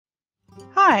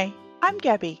Hi, I'm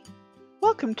Gabby.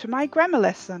 Welcome to my grammar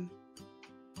lesson.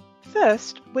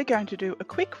 First, we're going to do a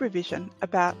quick revision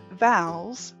about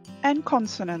vowels and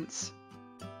consonants.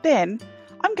 Then,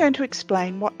 I'm going to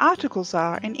explain what articles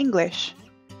are in English.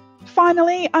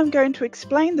 Finally, I'm going to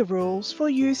explain the rules for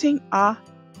using a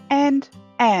and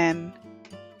an.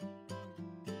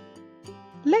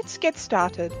 Let's get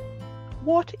started.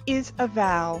 What is a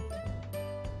vowel?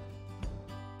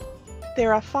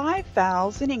 There are 5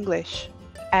 vowels in English: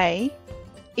 A,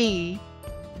 E,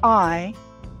 I,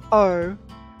 O,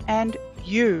 and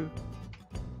U.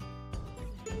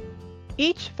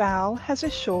 Each vowel has a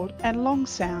short and long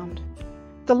sound.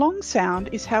 The long sound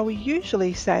is how we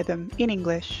usually say them in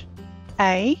English: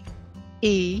 A,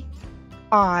 E,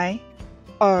 I,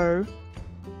 O,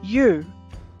 U.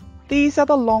 These are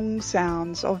the long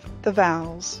sounds of the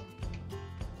vowels.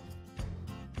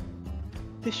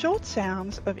 The short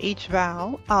sounds of each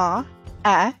vowel are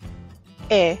A,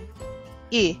 E,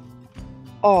 I,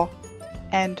 O,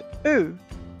 and U.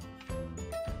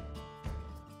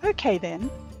 Okay then,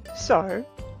 so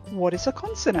what is a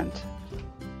consonant?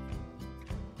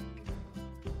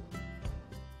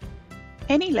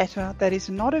 Any letter that is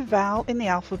not a vowel in the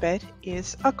alphabet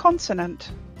is a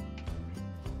consonant.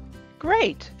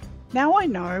 Great! Now I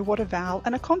know what a vowel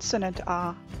and a consonant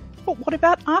are. But what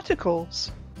about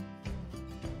articles?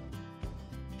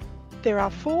 There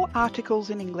are 4 articles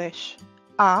in English: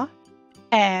 a,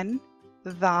 an,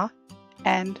 the,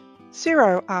 and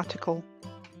 0 article.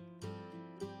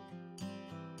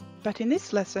 But in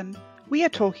this lesson, we are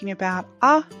talking about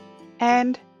a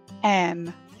and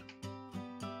an.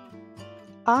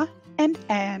 A and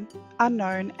an are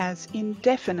known as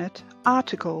indefinite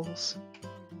articles.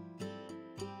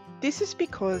 This is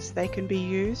because they can be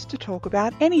used to talk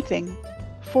about anything.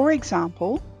 For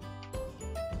example,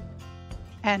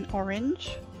 an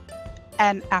orange,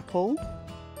 an apple,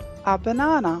 a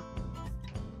banana.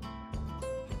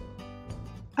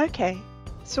 Okay,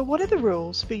 so what are the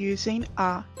rules for using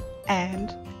a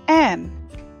and an?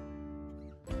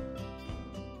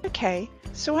 Okay,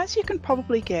 so as you can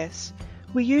probably guess,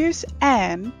 we use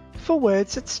an for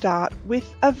words that start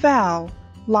with a vowel,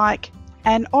 like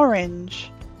an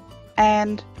orange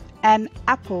and an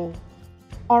apple.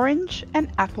 Orange and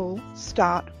apple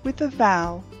start with a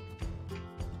vowel.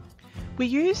 We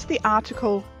use the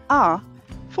article a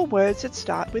for words that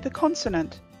start with a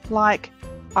consonant, like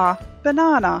a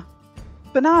banana.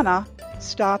 Banana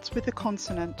starts with a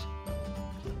consonant.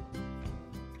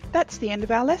 That's the end of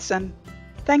our lesson.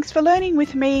 Thanks for learning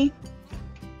with me.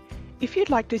 If you'd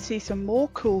like to see some more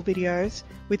cool videos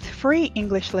with free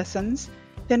English lessons,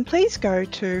 then please go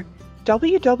to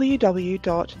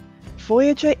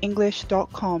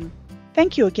www.voyagerenglish.com.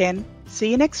 Thank you again.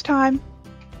 See you next time.